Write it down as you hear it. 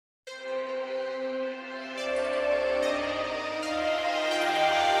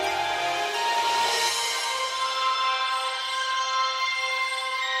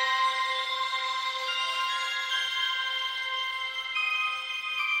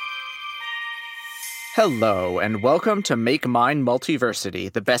Hello, and welcome to Make Mine Multiversity,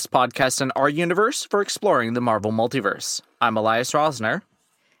 the best podcast in our universe for exploring the Marvel Multiverse. I'm Elias Rosner.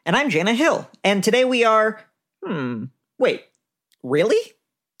 And I'm Jana Hill. And today we are... Wait. Really?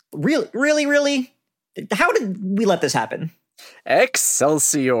 Really? How did we let this happen?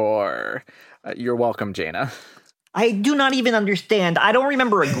 Excelsior! You're welcome, Jana. I do not even understand. I don't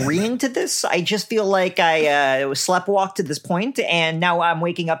remember agreeing to this. I just feel like I sleptwalked to this point, and now I'm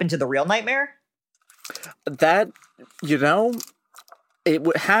waking up into the real nightmare. That,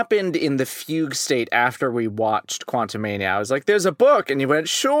 it happened in the fugue state after we watched Quantumania. I was like, there's a book, and you went,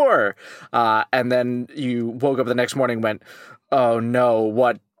 sure. And then you woke up the next morning and went, oh no,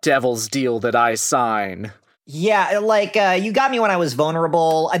 what devil's deal did I sign? Yeah, you got me when I was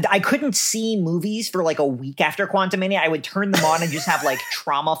vulnerable. I couldn't see movies for like a week after Quantumania. I would turn them on and just have like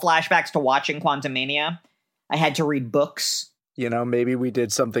trauma flashbacks to watching Quantumania. I had to read books. Maybe we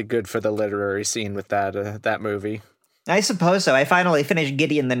did something good for the literary scene with that movie. I suppose so. I finally finished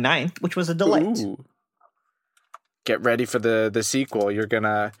Gideon the Ninth, which was a delight. Ooh. Get ready for the sequel. You're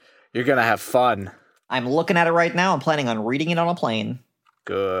gonna have fun. I'm looking at it right now. I'm planning on reading it on a plane.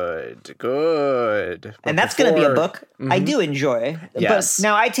 Good. And that's going to be a book I do enjoy. Yes. But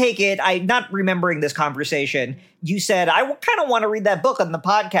now I take it, I'm not remembering this conversation. You said, I kind of want to read that book on the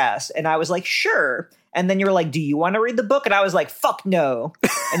podcast. And I was like, sure. And then you were like, do you want to read the book? And I was like, fuck no.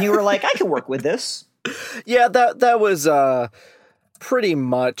 And you were like, I can work with this. Yeah, that was pretty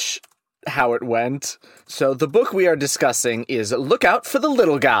much how it went. So the book we are discussing is Look Out for the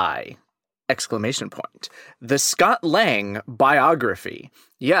Little Guy! ! The Scott Lang biography.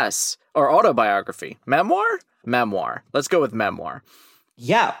 Yes, or autobiography. Memoir. Let's go with memoir.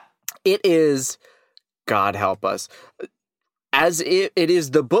 Yeah. It is, God help us, as it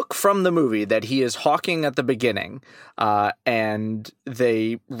is the book from the movie that he is hawking at the beginning, and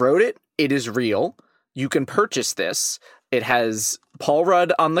they wrote it. It is real. You can purchase this. It has Paul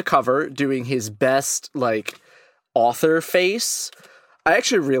Rudd on the cover doing his best, author face. I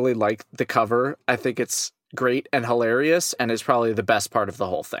actually really like the cover. I think it's great and hilarious, and is probably the best part of the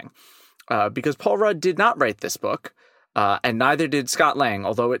whole thing. Because Paul Rudd did not write this book, and neither did Scott Lang,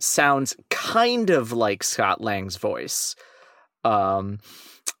 although it sounds kind of like Scott Lang's voice. So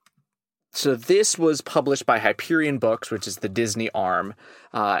this was published by Hyperion Books, which is the Disney arm,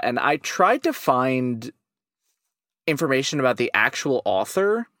 and I tried to find information about the actual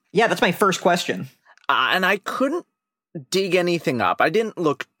author. Yeah, that's my first question. And I couldn't dig anything up. I didn't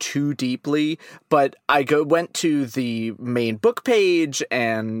look too deeply, but I went to the main book page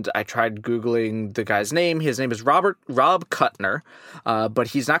and I tried Googling the guy's name. His name is Rob Kuttner, but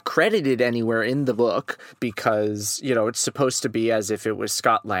he's not credited anywhere in the book because, it's supposed to be as if it was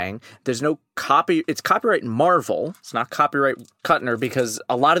Scott Lang. There's no copy. It's copyright Marvel. It's not copyright Kuttner because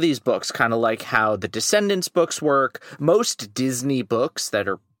a lot of these books, kind of like how the Descendants books work, most Disney books that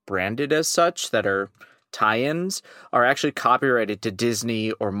are branded as such, that are tie-ins, are actually copyrighted to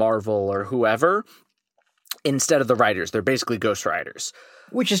Disney or Marvel or whoever instead of the writers. They're basically ghostwriters.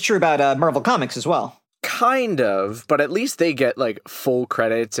 Which is true about Marvel Comics as well. Kind of, but at least they get full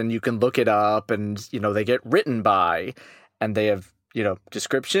credits and you can look it up and, they get written by and they have,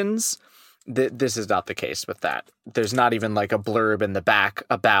 descriptions. This is not the case with that. There's not even a blurb in the back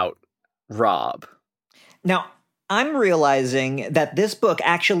about Rob. Now, I'm realizing that this book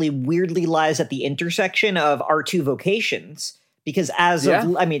actually weirdly lies at the intersection of our two vocations. Because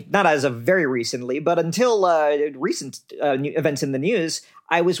not as of very recently, but until recent events in the news,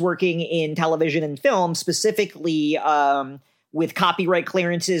 I was working in television and film, specifically with copyright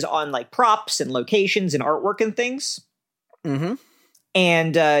clearances on props and locations and artwork and things. Mm-hmm.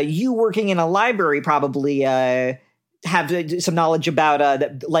 And you working in a library probably have some knowledge about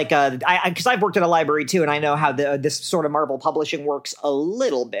because I've worked at a library too, and I know how this sort of Marvel publishing works a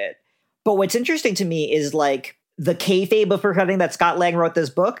little bit. But what's interesting to me is the kayfabe of pretending that Scott Lang wrote this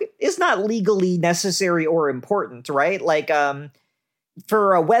book is not legally necessary or important, right?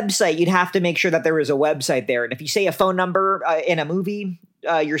 For a website, you'd have to make sure that there is a website there, and if you say a phone number in a movie,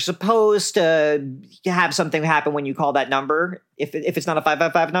 you're supposed to have something happen when you call that number if it's not a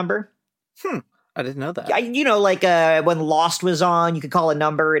 555 number. I didn't know that. When Lost was on, you could call a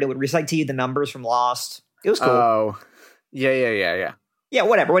number and it would recite to you the numbers from Lost. It was cool. Oh, yeah. Yeah,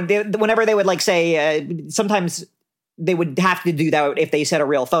 whatever. Whenever they would say, sometimes they would have to do that if they said a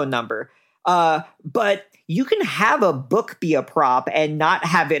real phone number. But you can have a book be a prop and not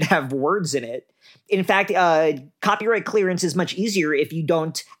have it have words in it. In fact, copyright clearance is much easier if you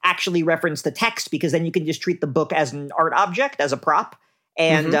don't actually reference the text, because then you can just treat the book as an art object, as a prop.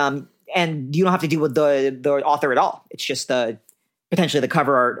 And and you don't have to deal with the author at all. It's just potentially the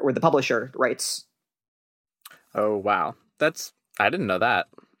cover art or the publisher rights. Oh, wow. I didn't know that.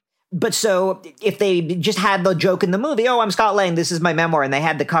 But so if they just had the joke in the movie, oh, I'm Scott Lang, this is my memoir, and they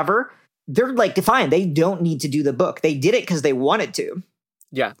had the cover, they're like, fine, they don't need to do the book. They did it because they wanted to.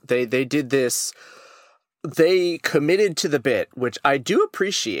 Yeah, they did this. They committed to the bit, which I do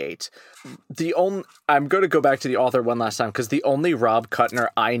appreciate. I'm going to go back to the author one last time, because the only Rob Kuttner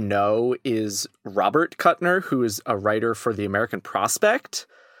I know is Robert Kuttner, who is a writer for The American Prospect.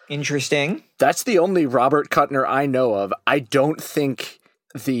 Interesting. That's the only Robert Kuttner I know of. I don't think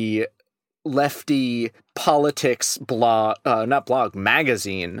the lefty politics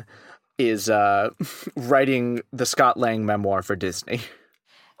magazine is writing the Scott Lang memoir for Disney.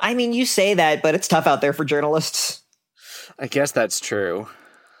 I mean, you say that, but it's tough out there for journalists. I guess that's true.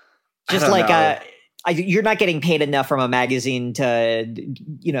 Just like you're not getting paid enough from a magazine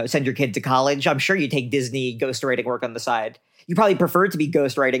to, send your kid to college. I'm sure you take Disney ghostwriting work on the side. You probably prefer it to be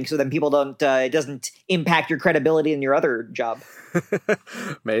ghostwriting, so then people don't. It doesn't impact your credibility in your other job.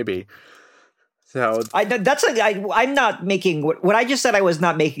 Maybe. So I'm not making what I just said. I was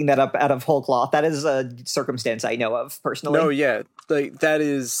not making that up out of whole cloth. That is a circumstance I know of personally. No, yeah, like that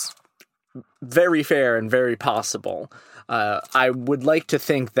is very fair and very possible. I would like to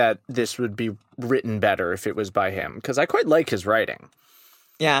think that this would be written better if it was by him, because I quite like his writing.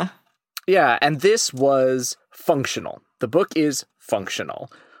 Yeah. Yeah, and this was functional. The book is functional,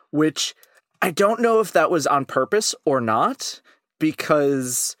 which I don't know if that was on purpose or not,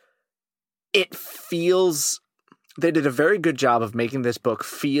 because it feels they did a very good job of making this book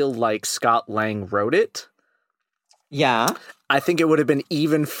feel like Scott Lang wrote it. Yeah. I think it would have been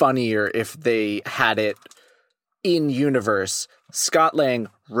even funnier if they had it in universe. Scott Lang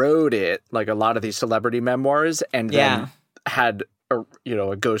wrote it, like a lot of these celebrity memoirs, and then had a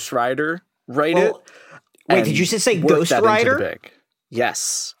ghostwriter write it. Wait, did you just say ghostwriter?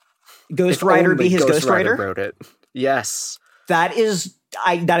 Yes. Ghostwriter be his ghostwriter? Wrote it. Yes. That is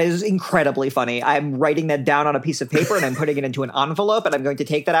incredibly funny. I'm writing that down on a piece of paper and I'm putting it into an envelope, and I'm going to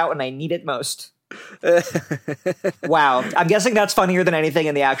take that out when I need it most. Wow. I'm guessing that's funnier than anything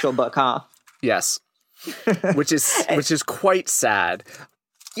in the actual book, huh? Yes. Which is quite sad.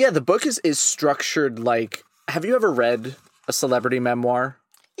 Yeah, the book is structured like, have you ever read a celebrity memoir?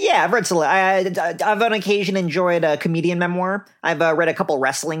 Yeah, I've read I've on occasion enjoyed a comedian memoir. I've read a couple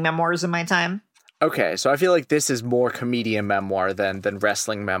wrestling memoirs in my time. Okay, so I feel like this is more comedian memoir than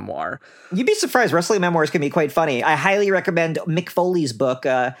wrestling memoir. You'd be surprised. Wrestling memoirs can be quite funny. I highly recommend Mick Foley's book,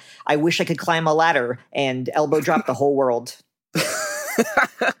 I Wish I Could Climb a Ladder and Elbow Drop the Whole World.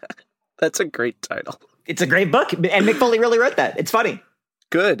 That's a great title. It's a great book, and Mick Foley really wrote that. It's funny.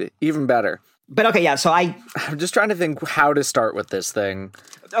 Good, even better. But okay, yeah, so I'm just trying to think how to start with this thing.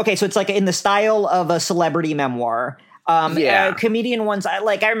 Okay, so it's like in the style of a celebrity memoir. Comedian ones, I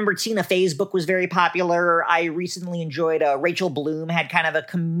remember Tina Fey's book was very popular. I recently enjoyed Rachel Bloom had kind of a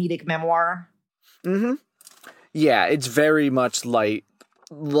comedic memoir. Mm-hmm. Yeah, it's very much like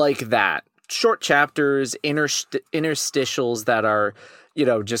that. Short chapters, interstitials that are,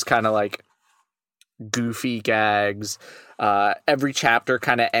 just kind of like goofy gags. Every chapter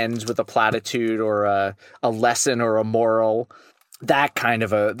kind of ends with a platitude or a lesson or a moral. That kind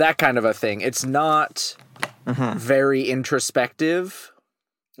of a thing. It's not very introspective.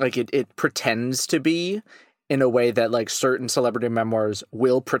 Like it pretends to be, in a way that like certain celebrity memoirs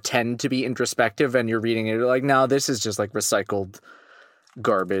will pretend to be introspective, and you're reading it, you're like, no, this is just like recycled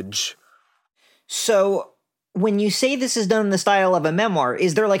garbage. So when you say this is done in the style of a memoir,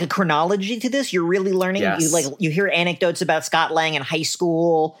 is there like a chronology to this? You're really learning. Yes. You hear anecdotes about Scott Lang in high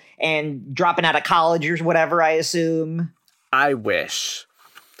school and dropping out of college or whatever, I assume. I wish.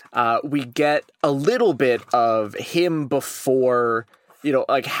 We get a little bit of him before,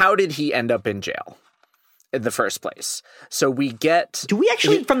 like how did he end up in jail in the first place? So we get... Do we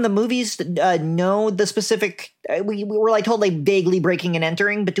actually, from the movies, know the specific... We were like told like vaguely breaking and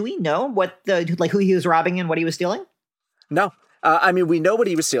entering, but do we know what who he was robbing and what he was stealing? No. I mean, we know what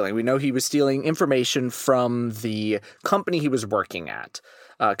he was stealing. We know he was stealing information from the company he was working at.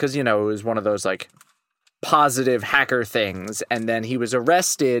 Because, it was one of those like positive hacker things, and then he was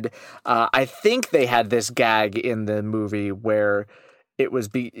arrested. I think they had this gag in the movie where it was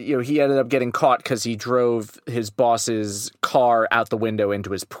he ended up getting caught because he drove his boss's car out the window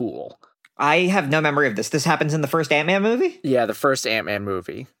into his pool. I have no memory of this. This happens in the first Ant-Man movie? Yeah, the first Ant-Man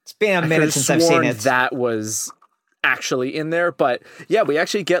movie. It's been a minute since I've seen it. That was actually in there, but yeah, we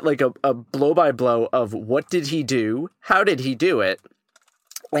actually get like a blow by blow of what did he do, how did he do it,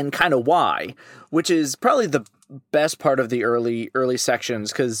 and kind of why, which is probably the best part of the early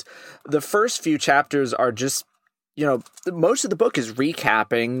sections, because the first few chapters are just, most of the book is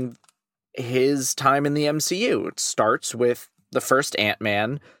recapping his time in the MCU. It starts with the first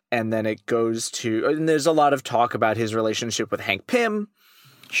Ant-Man, and then it goes to, and there's a lot of talk about his relationship with Hank Pym.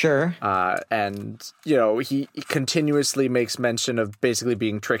 Sure. And, he continuously makes mention of basically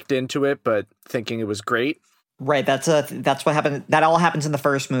being tricked into it, but thinking it was great. Right. That's what happened. That all happens in the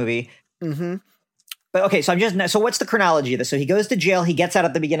first movie. Mm-hmm. But okay, so what's the chronology of this? So he goes to jail. He gets out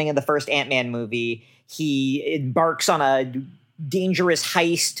at the beginning of the first Ant-Man movie. He embarks on a dangerous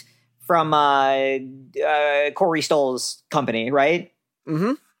heist from Corey Stoll's company, right?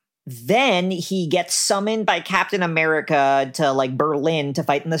 Mm-hmm. Then he gets summoned by Captain America to Berlin to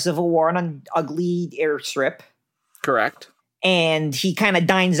fight in the Civil War on an ugly airstrip. Correct. And he kind of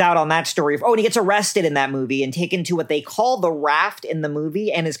dines out on that story. And he gets arrested in that movie and taken to what they call the raft in the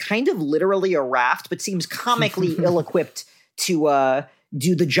movie, and is kind of literally a raft, but seems comically ill-equipped to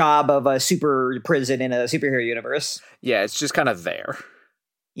do the job of a super prison in a superhero universe. Yeah, it's just kind of there.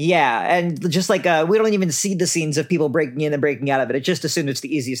 Yeah, and just we don't even see the scenes of people breaking in and breaking out of it. It just assumes it's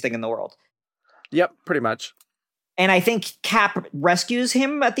the easiest thing in the world. Yep, pretty much. And I think Cap rescues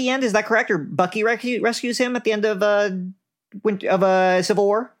him at the end. Is that correct? Or Bucky rescues him at the end of Civil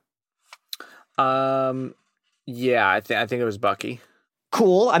War? Yeah, I think it was Bucky.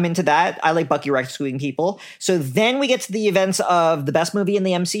 Cool, I'm into that. I like Bucky rescuing people. So then we get to the events of the best movie in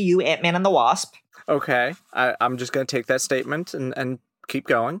the MCU, Ant-Man and the Wasp. Okay, I'm just going to take that statement and keep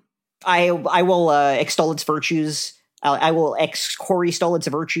going. I will extol its virtues. I will Corey Stoll its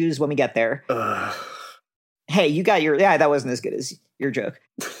virtues when we get there. Ugh. Hey, you got that wasn't as good as your joke.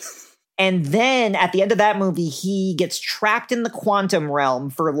 And then at the end of that movie, he gets trapped in the quantum realm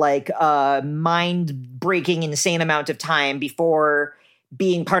for a mind-breaking, insane amount of time before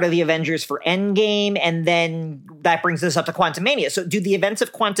being part of the Avengers for Endgame. And then that brings us up to Quantumania. So do the events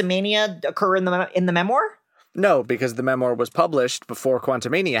of Quantumania occur in the memoir? No, because the memoir was published before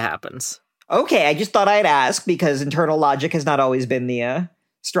Quantumania happens. Okay, I just thought I'd ask because internal logic has not always been the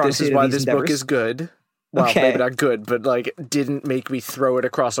strong suit. This is why this book is good. Well, okay. Maybe not good, but didn't make me throw it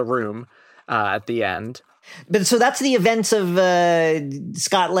across a room at the end. But so that's the events of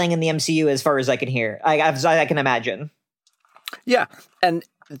Scott Lang in the MCU, as far as I can hear. I can imagine. Yeah, and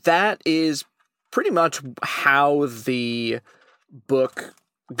that is pretty much how the book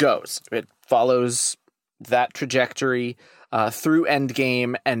goes. It follows that trajectory through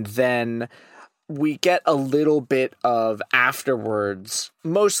Endgame, and then we get a little bit of afterwards,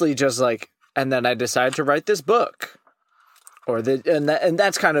 mostly just and then I decided to write this book, and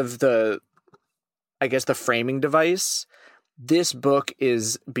that's kind of the framing device. This book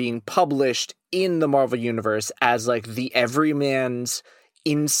is being published in the Marvel Universe as the everyman's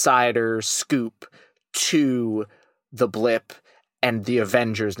insider scoop to the Blip and the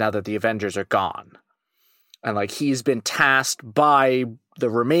Avengers now that the Avengers are gone. And he's been tasked by the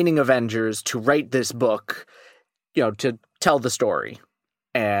remaining Avengers to write this book, to tell the story.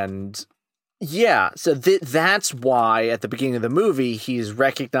 And yeah, so that's why at the beginning of the movie he's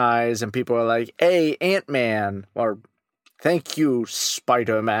recognized and people are like, "Hey, Ant-Man," or "Thank you,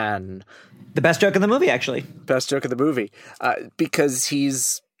 Spider-Man." The best joke in the movie, actually. Best joke of the movie. Because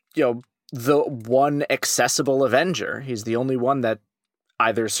he's, the one accessible Avenger. He's the only one that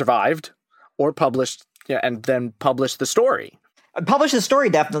either survived or published, and then published the story. Published the story,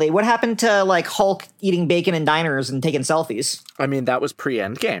 definitely. What happened to, Hulk eating bacon in diners and taking selfies? I mean, that was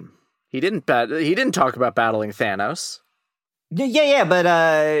pre-Endgame. He didn't talk about battling Thanos. Yeah,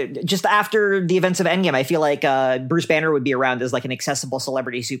 but just after the events of Endgame, I feel like Bruce Banner would be around as an accessible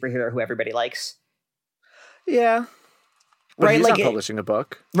celebrity superhero who everybody likes. Yeah. But right, he's not publishing a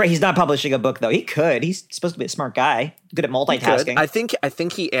book. Right, he's not publishing a book, though. He could. He's supposed to be a smart guy, good at multitasking. I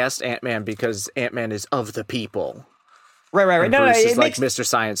think he asked Ant-Man because Ant-Man is of the people. Right. And Bruce is Mr.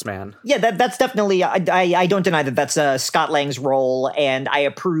 Science Man. Yeah, that's definitely. I don't deny that that's Scott Lang's role, and I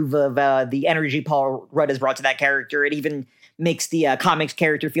approve of the energy Paul Rudd has brought to that character. It even makes the comics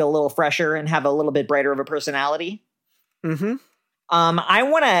character feel a little fresher and have a little bit brighter of a personality. Mm-hmm. I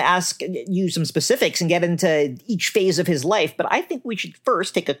want to ask you some specifics and get into each phase of his life, but I think we should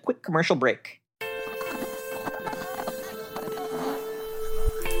first take a quick commercial break.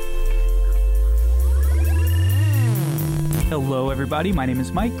 Hello, everybody. My name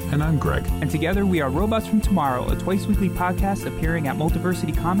is Mike. And I'm Greg. And together we are Robots from Tomorrow, a twice-weekly podcast appearing at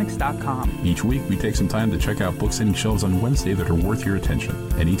multiversitycomics.com. Each week, we take some time to check out books hitting shelves on Wednesday that are worth your attention.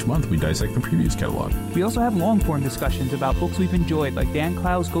 And each month, we dissect the previews catalog. We also have long-form discussions about books we've enjoyed, like Dan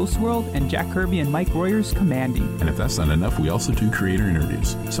Clow's Ghost World and Jack Kirby and Mike Royer's Commanding. And if that's not enough, we also do creator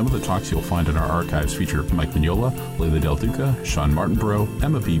interviews. Some of the talks you'll find in our archives feature Mike Mignola, Leila Del Duca, Sean Martinborough,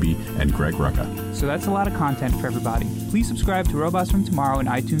 Emma Beebe, and Greg Rucka. So that's a lot of content for everybody. Please subscribe subscribe to Robots from Tomorrow in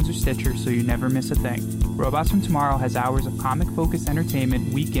iTunes or Stitcher so you never miss a thing. Robots from Tomorrow has hours of comic-focused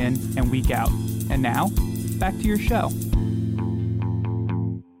entertainment week in and week out. And now, back to your show.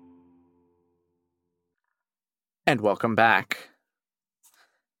 And welcome back.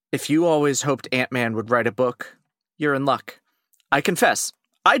 If you always hoped Ant-Man would write a book, you're in luck. I confess,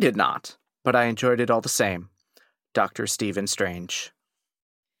 I did not, but I enjoyed it all the same. Dr. Stephen Strange.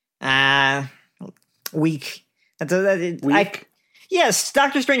 Weak. Weak? Yes,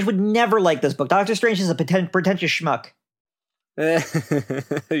 Doctor Strange would never like this book. Doctor Strange is a pretentious schmuck.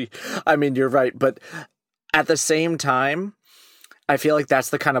 I mean, you're right, but at the same time, I feel like that's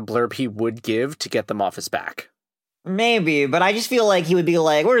the kind of blurb he would give to get them off his back. Maybe, but I just feel like he would be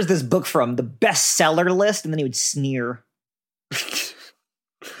like, where's this book from? The bestseller list? And then he would sneer.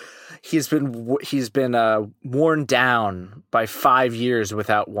 He's been worn down by 5 years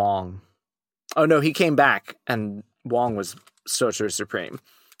without Wong. Oh no, he came back and Wong was Sorcerer Supreme.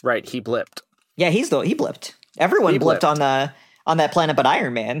 Right, he blipped. Yeah, he blipped. Everyone blipped on that planet but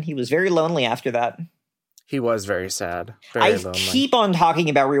Iron Man. He was very lonely after that. He was very sad. Very lonely. Keep on talking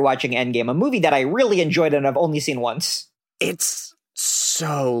about rewatching Endgame, a movie that I really enjoyed and I've only seen once. It's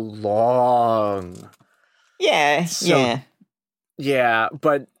so long. Yeah, yeah. Yeah,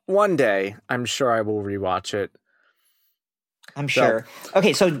 but one day, I'm sure I will rewatch it. I'm sure.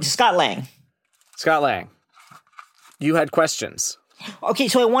 Okay, so Scott Lang. Scott Lang, you had questions. Okay,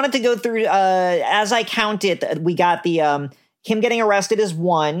 so I wanted to go through, as I counted, we got the, him getting arrested is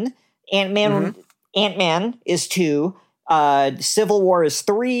 1, Ant-Man is 2, Civil War is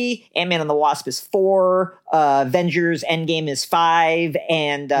 3, Ant-Man and the Wasp is 4, Avengers Endgame is 5,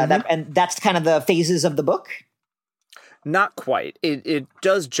 and that's kind of the phases of the book. Not quite. It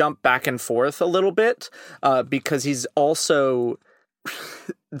does jump back and forth a little bit, because he's also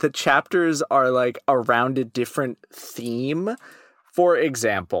the chapters are like around a different theme. For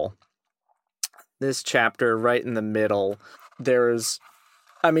example, this chapter right in the middle,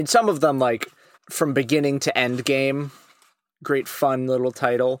 some of them like from beginning to end game, great fun little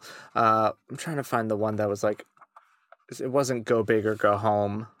title. I'm trying to find the one that was like, it wasn't Go Big or Go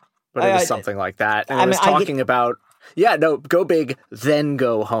Home, but it was something like that. And it was talking about, go big, then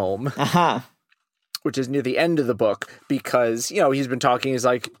go home. Uh-huh. Which is near the end of the book because, he's been talking, he's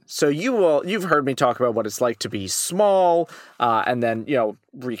like, so you've heard me talk about what it's like to be small, and then,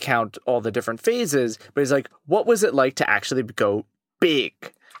 recount all the different phases, but he's like, what was it like to actually go big?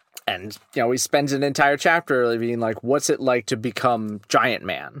 And, he spends an entire chapter being like, what's it like to become Giant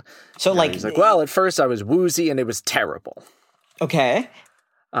Man? So he's like, well, at first I was woozy and it was terrible. Okay.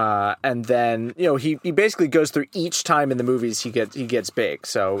 And then, he basically goes through each time in the movies he gets big.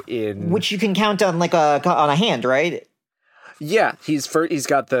 So which you can count on on a hand, right? Yeah, he's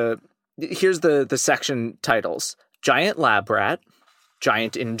got here's the section titles: Giant Lab Rat,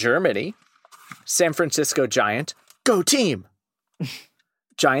 Giant in Germany, San Francisco Giant, Go Team,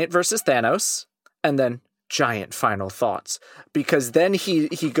 Giant versus Thanos, and then Giant Final Thoughts, because then he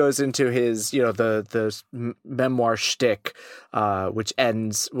goes into his the memoir shtick, which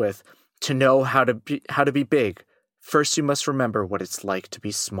ends with, to know how to be big, first you must remember what it's like to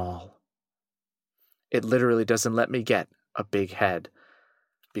be small. It literally doesn't let me get a big head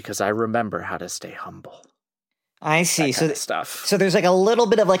because I remember how to stay humble. I see. So stuff. So there's like a little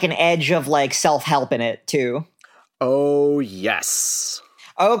bit of like an edge of like self-help in it too. Oh yes.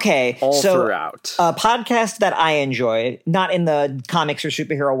 Okay, all throughout. A podcast that I enjoy, not in the comics or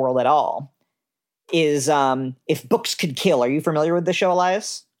superhero world at all, is If Books Could Kill. Are you familiar with the show,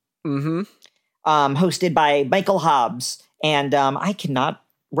 Elias? Mm-hmm. Hosted by Michael Hobbs. And I cannot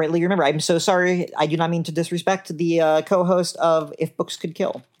rightly remember. I'm so sorry. I do not mean to disrespect the co-host of If Books Could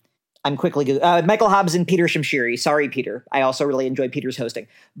Kill. I'm quickly Michael Hobbs and Peter Shamshiri. Sorry, Peter. I also really enjoy Peter's hosting.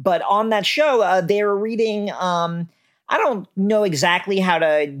 But on that show, they were reading... I don't know exactly how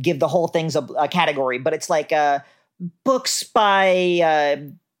to give the whole thing's a category, but it's like books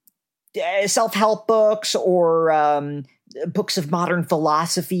by self-help books or books of modern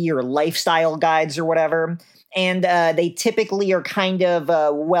philosophy or lifestyle guides or whatever. And they typically are kind of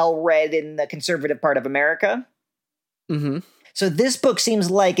well-read in the conservative part of America. Mm-hmm. So this book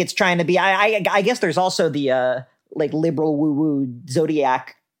seems like it's trying to be, I guess there's also the like liberal woo-woo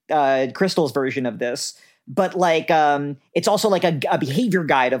Zodiac crystals version of this. But like, it's also like a behavior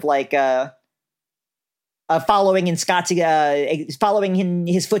guide of like following in Scott's following in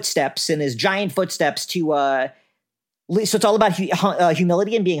his footsteps and his giant footsteps to. So it's all about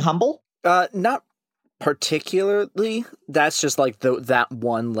humility and being humble. Not particularly. That's just like that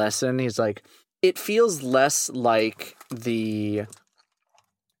one lesson. He's like, it feels less like the.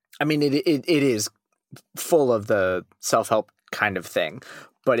 I mean, it is full of the self-help kind of thing,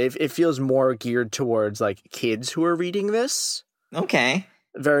 but it feels more geared towards like kids who are reading this. Okay.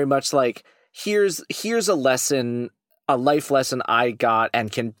 Very much like here's a lesson, a life lesson I got,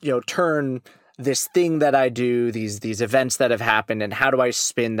 and can, you know, turn this thing that I do, these events that have happened, and how do I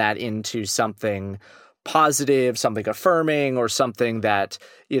spin that into something positive, something affirming, or something that,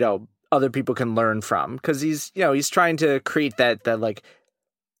 you know, other people can learn from, because he's trying to create that like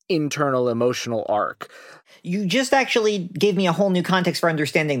internal emotional arc. You just actually gave me a whole new context for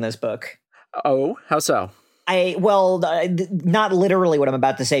understanding this book. Oh, how so? Not literally what I'm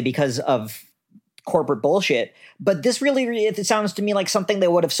about to say because of corporate bullshit, but this really, it sounds to me like something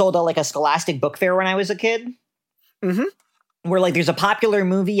that would have sold at like a Scholastic book fair when I was a kid. Mm-hmm. Where like there's a popular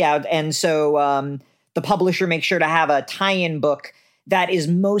movie out, and so the publisher makes sure to have a tie-in book that is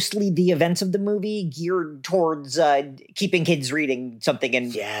mostly the events of the movie geared towards keeping kids reading something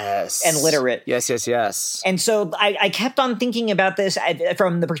and literate. Yes. And so I kept on thinking about this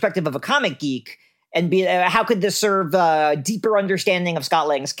from the perspective of a comic geek, and how could this serve a deeper understanding of Scott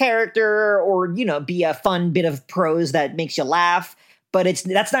Lang's character, or, you know, be a fun bit of prose that makes you laugh. But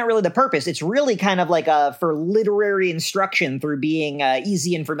that's not really the purpose. It's really kind of like for literary instruction through being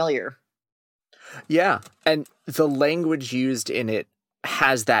easy and familiar. Yeah, and the language used in it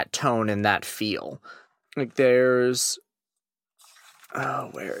has that tone and that feel. Like where is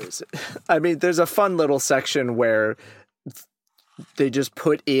it? I mean, there's a fun little section where they just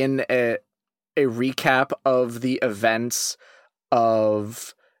put in a recap of the events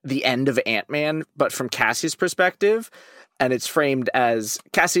of the end of Ant-Man, but from Cassie's perspective, and it's framed as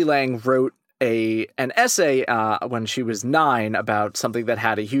Cassie Lang wrote an essay when she was 9 about something that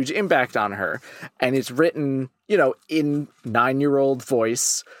had a huge impact on her, and it's written, you know, in 9-year-old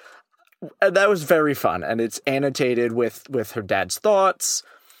voice, and that was very fun, and it's annotated with her dad's thoughts.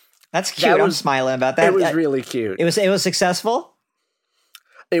 That's cute. I'm smiling about that. It was really cute. It was successful.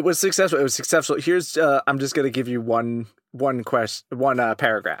 It was successful. Here's I'm just going to give you one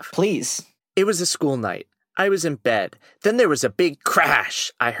paragraph. Please. It was a school night. I was in bed. Then there was a big crash.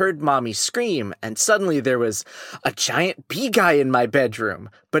 I heard Mommy scream, and suddenly there was a giant bee guy in my bedroom,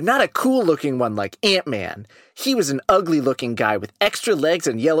 but not a cool-looking one like Ant-Man. He was an ugly-looking guy with extra legs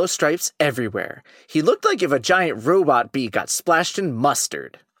and yellow stripes everywhere. He looked like if a giant robot bee got splashed in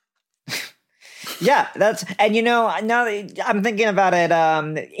mustard. Yeah, and you know, now that I'm thinking about it,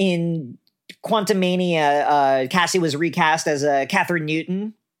 in Quantumania, Cassie was recast as Catherine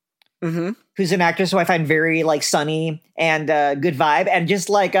Newton. Mm-hmm. Who's an actress who I find very like sunny and good vibe, and just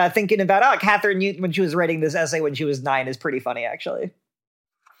like thinking about Catherine Newton when she was writing this essay when she was 9 is pretty funny, actually.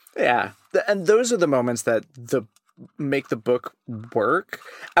 Yeah, and those are the moments that make the book work.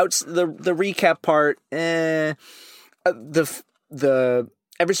 The recap part, the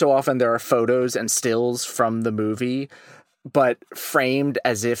every so often there are photos and stills from the movie, but framed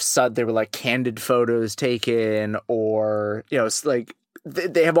as if they were like candid photos taken, or, you know, it's like.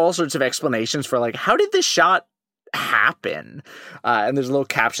 They have all sorts of explanations for like, how did this shot happen? And there's little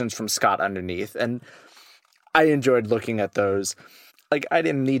captions from Scott underneath. And I enjoyed looking at those. Like, I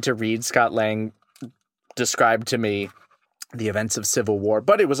didn't need to read Scott Lang describe to me the events of Civil War,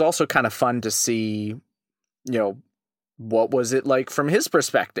 but it was also kind of fun to see, you know, what was it like from his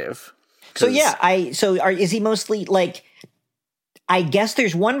perspective? So yeah, is he mostly like, I guess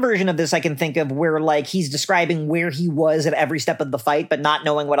there's one version of this I can think of where like he's describing where he was at every step of the fight, but not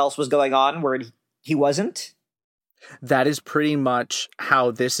knowing what else was going on where he wasn't. That is pretty much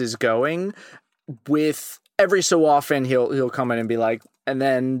how this is going. With every so often he'll come in and be like, and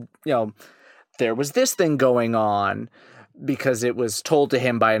then, you know, there was this thing going on because it was told to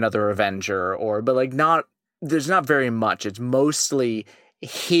him by another Avenger, but like there's not very much. It's mostly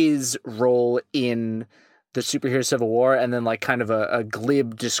his role in the superhero Civil War, and then like kind of a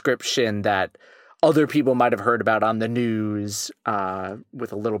glib description that other people might have heard about on the news,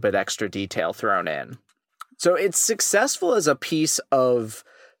 with a little bit extra detail thrown in. So it's successful as a piece of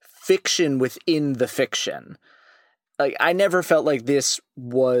fiction within the fiction. Like, I never felt like this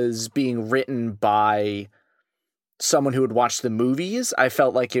was being written by someone who had watched the movies. I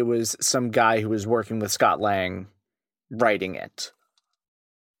felt like it was some guy who was working with Scott Lang writing it.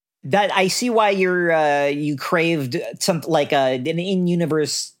 That I see why you craved something like an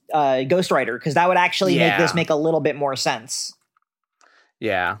in-universe ghostwriter, because that would actually make this make a little bit more sense.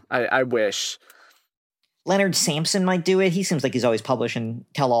 Yeah, I wish. Leonard Sampson might do it. He seems like he's always publishing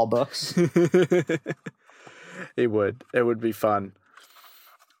tell-all books. It would be fun.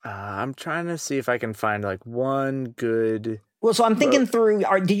 I'm trying to see if I can find like one good. Well, so I'm thinking through.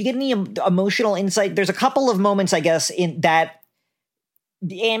 Did you get any emotional insight? There's a couple of moments, I guess, in that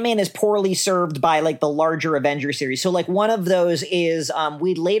Ant-Man is poorly served by like the larger Avenger series. So like one of those is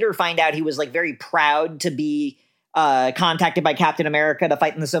we later find out he was like very proud to be contacted by Captain America to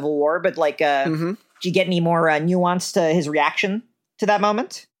fight in the Civil War. But like, did you get any more nuance to his reaction to that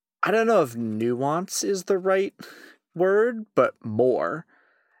moment? I don't know if nuance is the right word, but more.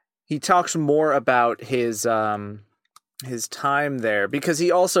 He talks more about his time there, because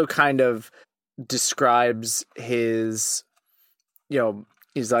he also kind of describes his,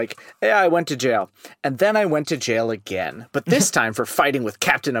 he's like, yeah, I went to jail, and then I went to jail again, but this time for fighting with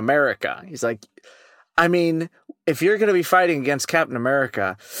Captain America. He's like, I mean, if you're going to be fighting against Captain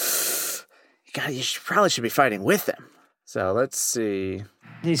America, you probably should be fighting with him. So let's see.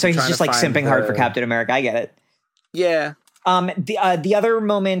 So he's just like simping hard for Captain America. I get it. Yeah. The other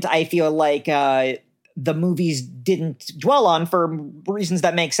moment I feel like the movies didn't dwell on for reasons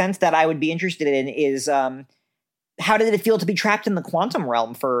that make sense that I would be interested in is how did it feel to be trapped in the quantum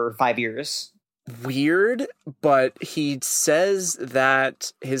realm for 5 years? Weird, but he says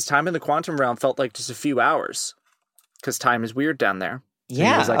that his time in the quantum realm felt like just a few hours because time is weird down there.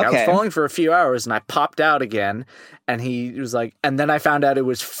 Yeah, he was like, okay. I was falling for a few hours and I popped out again. And he was like, and then I found out it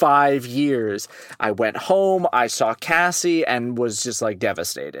was 5 years. I went home, I saw Cassie, and was just like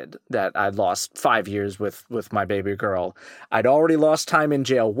devastated that I'd lost 5 years with my baby girl. I'd already lost time in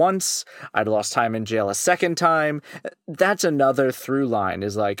jail once. I'd lost time in jail a second time. That's another through line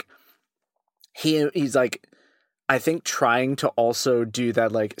is like, he's like, I think trying to also do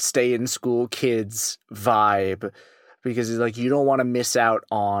that like stay in school kids vibe, because he's like, you don't want to miss out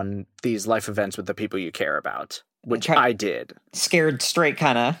on these life events with the people you care about, which I did. Scared straight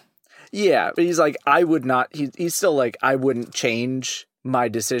kind of. Yeah, but he's like, I would not, he's still like, I wouldn't change my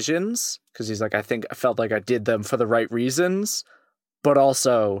decisions, because he's like, I felt like I did them for the right reasons, but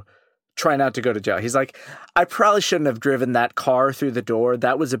also try not to go to jail. He's like, I probably shouldn't have driven that car through the door.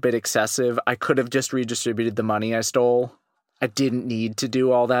 That was a bit excessive. I could have just redistributed the money I stole. I didn't need to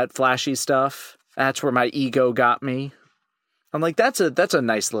do all that flashy stuff. That's where my ego got me. I'm like, that's a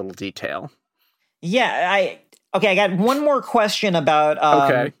nice little detail. Yeah, I got one more question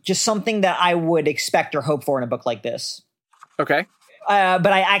about just something that I would expect or hope for in a book like this. Okay. But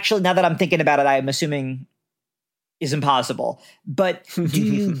I actually, now that I'm thinking about it, I'm assuming is impossible. But do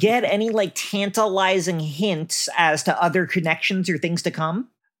you get any like tantalizing hints as to other connections or things to come?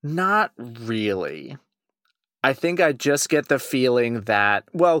 Not really. I think I just get the feeling that,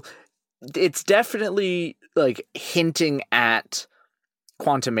 well, it's definitely like hinting at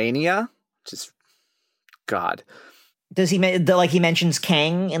Quantumania, which is God. Does he he mentions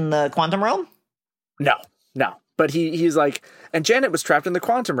Kang in the quantum realm? No. But he's like, and Janet was trapped in the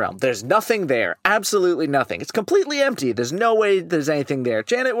quantum realm. There's nothing there. Absolutely nothing. It's completely empty. There's no way there's anything there.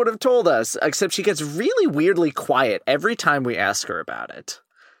 Janet would have told us, except she gets really weirdly quiet every time we ask her about it.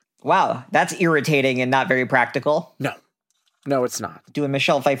 Wow, that's irritating and not very practical. No, it's not. Doing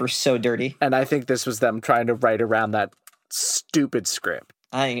Michelle Pfeiffer so dirty. And I think this was them trying to write around that stupid script.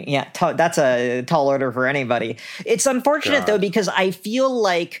 That's a tall order for anybody. It's unfortunate, though, because I feel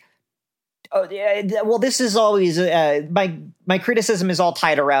like, this is always, my criticism is all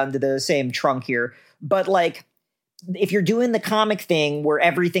tied around the same trunk here. But, like, if you're doing the comic thing where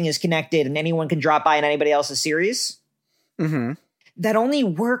everything is connected and anyone can drop by in anybody else's series, that only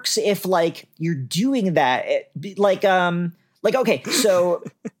works if, like, you're doing that. Okay, so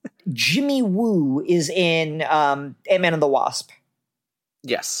Jimmy Woo is in Ant-Man and the Wasp.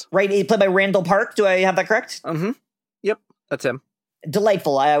 Yes. Right? He played by Randall Park. Do I have that correct? Mm-hmm. Yep, that's him.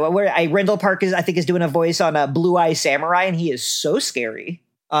 Delightful. Randall Park is doing a voice on Blue Eye Samurai, and he is so scary,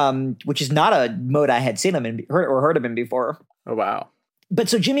 which is not a mode I had seen him in or heard of him before. Oh, wow. But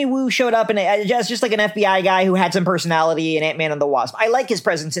so Jimmy Woo showed up as just like an FBI guy who had some personality in Ant-Man and the Wasp. I like his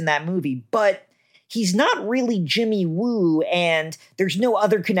presence in that movie, but he's not really Jimmy Woo, and there's no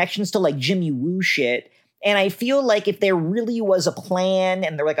other connections to like Jimmy Woo shit. And I feel like if there really was a plan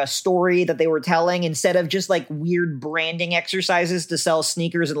and there like a story that they were telling, instead of just like weird branding exercises to sell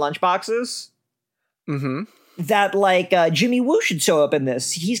sneakers and lunchboxes, that like Jimmy Woo should show up in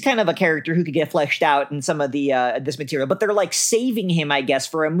this. He's kind of a character who could get fleshed out in some of the this material, but they're like saving him, I guess,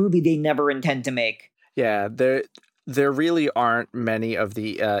 for a movie they never intend to make. Yeah, there really aren't many of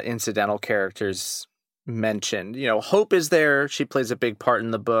the incidental characters mentioned. You know, Hope is there. She plays a big part in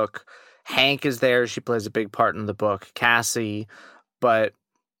the book. Hank is there. She plays a big part in the book. Cassie. But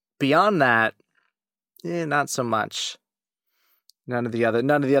beyond that, not so much. None of the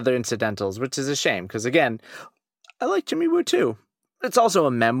other incidentals, which is a shame. Because again, I like Jimmy Woo too. It's also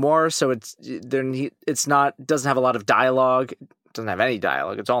a memoir, so doesn't have a lot of dialogue. It doesn't have any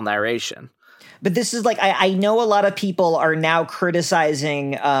dialogue. It's all narration. But this is like, I know a lot of people are now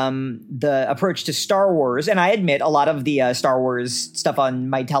criticizing the approach to Star Wars. And I admit a lot of the Star Wars stuff on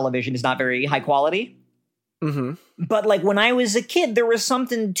my television is not very high quality. Mm-hmm. But like when I was a kid, there was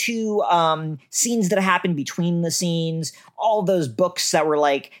something to scenes that happened between the scenes, all those books that were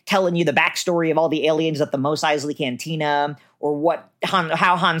like telling you the backstory of all the aliens at the Mos Eisley Cantina, or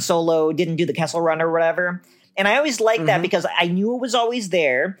how Han Solo didn't do the Kessel Run or whatever. And I always liked that because I knew it was always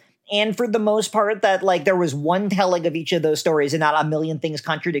there. And for the most part, that like there was one telling of each of those stories and not a million things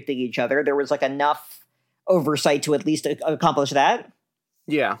contradicting each other. There was like enough oversight to at least accomplish that.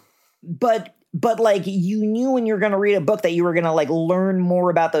 Yeah. But like you knew when you were going to read a book that you were going to like learn more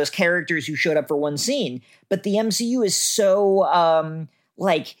about those characters who showed up for one scene. But the MCU is so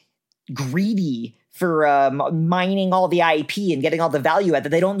like greedy for mining all the IP and getting all the value out that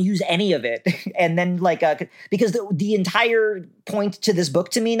they don't use any of it. And then like because the entire point to this book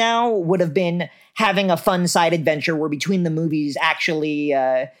to me now would have been having a fun side adventure where between the movies actually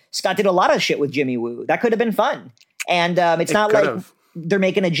Scott did a lot of shit with Jimmy Woo. That could have been fun. And it's not like they're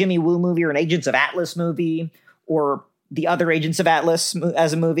making a Jimmy Woo movie or an Agents of Atlas movie or the other Agents of Atlas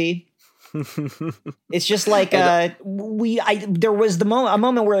as a movie. It's just like there was a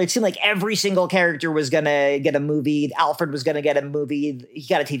moment where it seemed like every single character was gonna get a movie. Alfred was gonna get a movie. He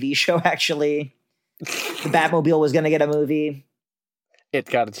got a TV show, actually. The Batmobile was gonna get a movie. It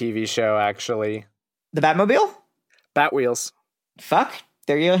got a TV show, actually. The Batmobile? Batwheels. Fuck.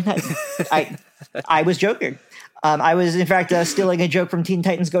 There you go. I was joking. I was, in fact, stealing a joke from Teen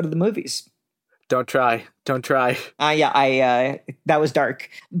Titans Go to the Movies. Don't try. That was dark.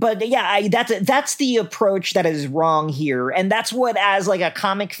 But yeah, that's the approach that is wrong here. And that's what, as like a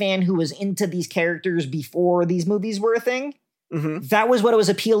comic fan who was into these characters before these movies were a thing, that was what was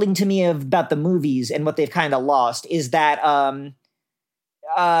appealing to me about the movies and what they've kind of lost is that,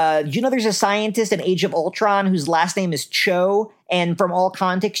 you know, there's a scientist in Age of Ultron whose last name is Cho. And from all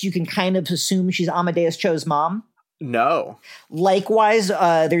context, you can kind of assume she's Amadeus Cho's mom. No. Likewise,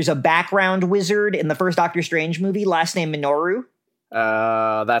 there's a background wizard in the first Doctor Strange movie, last name Minoru.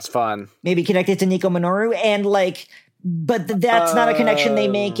 That's fun. Maybe connected to Nico Minoru. And like, but that's not a connection they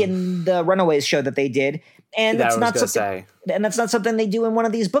make in the Runaways show that they did. And that's not something. And that's not something they do in one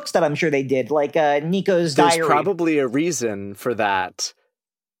of these books that I'm sure they did, like Nico's diary. There's probably a reason for that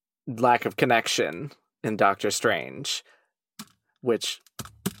lack of connection in Doctor Strange, which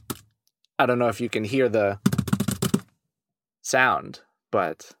I don't know if you can hear the sound,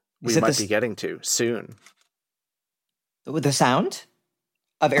 but we might be getting to soon. With the sound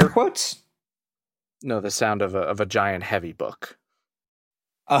of air quotes? No, the sound of a giant heavy book.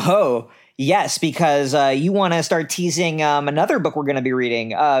 Oh, yes, because you want to start teasing another book we're going to be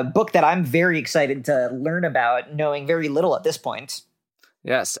reading, a book that I'm very excited to learn about, knowing very little at this point.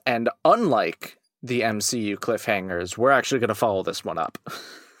 Yes, and unlike the MCU cliffhangers, we're actually going to follow this one up.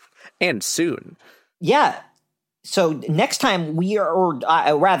 And soon. Yeah. So next time we are, or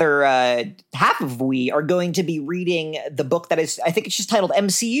rather half of we are going to be reading the book that is, I think it's just titled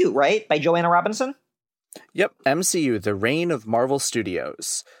MCU, right? By Joanna Robinson? Yep, MCU, The Reign of Marvel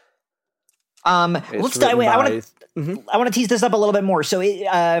Studios. Let's dive away. I want to tease this up a little bit more. So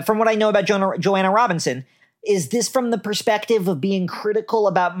from what I know about Joanna Robinson, is this from the perspective of being critical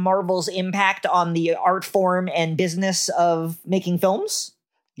about Marvel's impact on the art form and business of making films?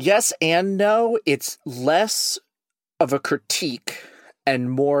 Yes and no. It's less of a critique and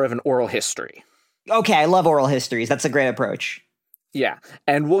more of an oral history. Okay, I love oral histories. That's a great approach. Yeah,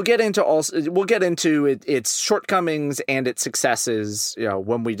 and we'll get into its shortcomings and its successes, you know,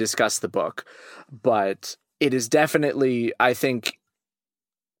 when we discuss the book. But it is definitely, I think,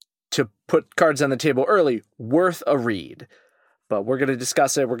 to put cards on the table early, worth a read. But we're going to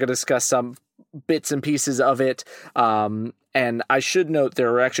discuss it. We're going to discuss some bits and pieces of it. And I should note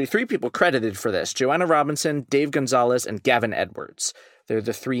there are actually 3 people credited for this: Joanna Robinson, Dave Gonzalez, and Gavin Edwards. They're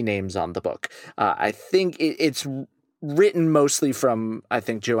the 3 names on the book. I think it's written mostly from, I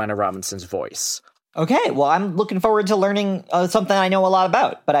think, Joanna Robinson's voice. Okay, well, I'm looking forward to learning something I know a lot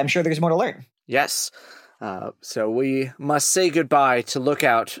about, but I'm sure there's more to learn. Yes. So we must say goodbye to Look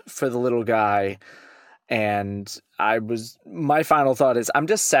Out for the Little Guy. And my final thought is, I'm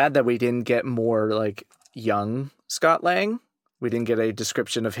just sad that we didn't get more like young Scott Lang. We didn't get a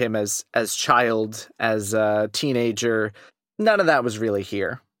description of him as child, as a teenager. None of that was really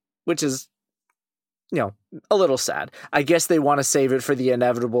here, which is, you know, a little sad. I guess they want to save it for the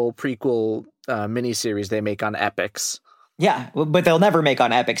inevitable prequel miniseries they make on Epix. Yeah, but they'll never make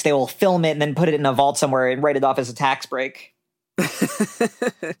on Epix. They will film it and then put it in a vault somewhere and write it off as a tax break.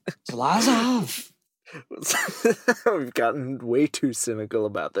 Lazov. We've gotten way too cynical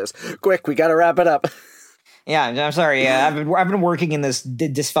about this. Quick, we got to wrap it up. Yeah, I'm sorry. I've been working in this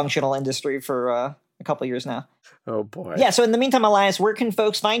dysfunctional industry for a couple years now. Oh, boy. Yeah, so in the meantime, Elias, where can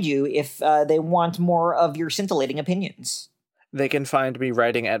folks find you if they want more of your scintillating opinions? They can find me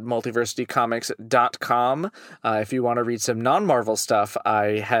writing at multiversitycomics.com. If you want to read some non-Marvel stuff,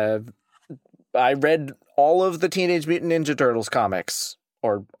 I read all of the Teenage Mutant Ninja Turtles comics,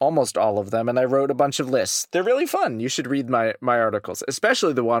 or almost all of them, and I wrote a bunch of lists. They're really fun. You should read my articles,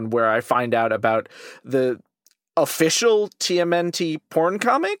 especially the one where I find out about the official TMNT porn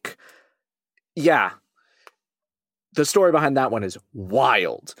comic. Yeah. The story behind that one is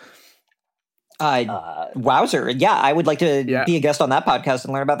wild. Wowzer. Yeah, I would like to be a guest on that podcast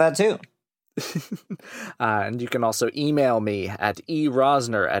and learn about that too. And you can also email me at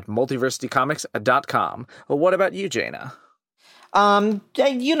erosner@multiversitycomics.com. Well, what about you, Jaina?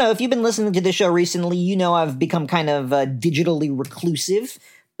 If you've been listening to the show recently, you know I've become kind of digitally reclusive.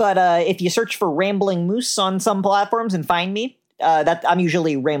 But if you search for Rambling Moose on some platforms and find me, that I'm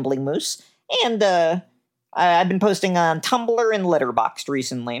usually Rambling Moose. And I've been posting on Tumblr and Letterboxd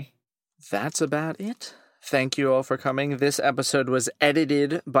recently. That's about it. Thank you all for coming. This episode was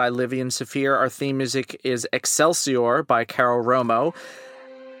edited by Livy and Saphir. Our theme music is Excelsior by Carol Romo.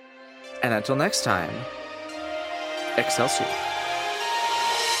 And until next time, Excelsior.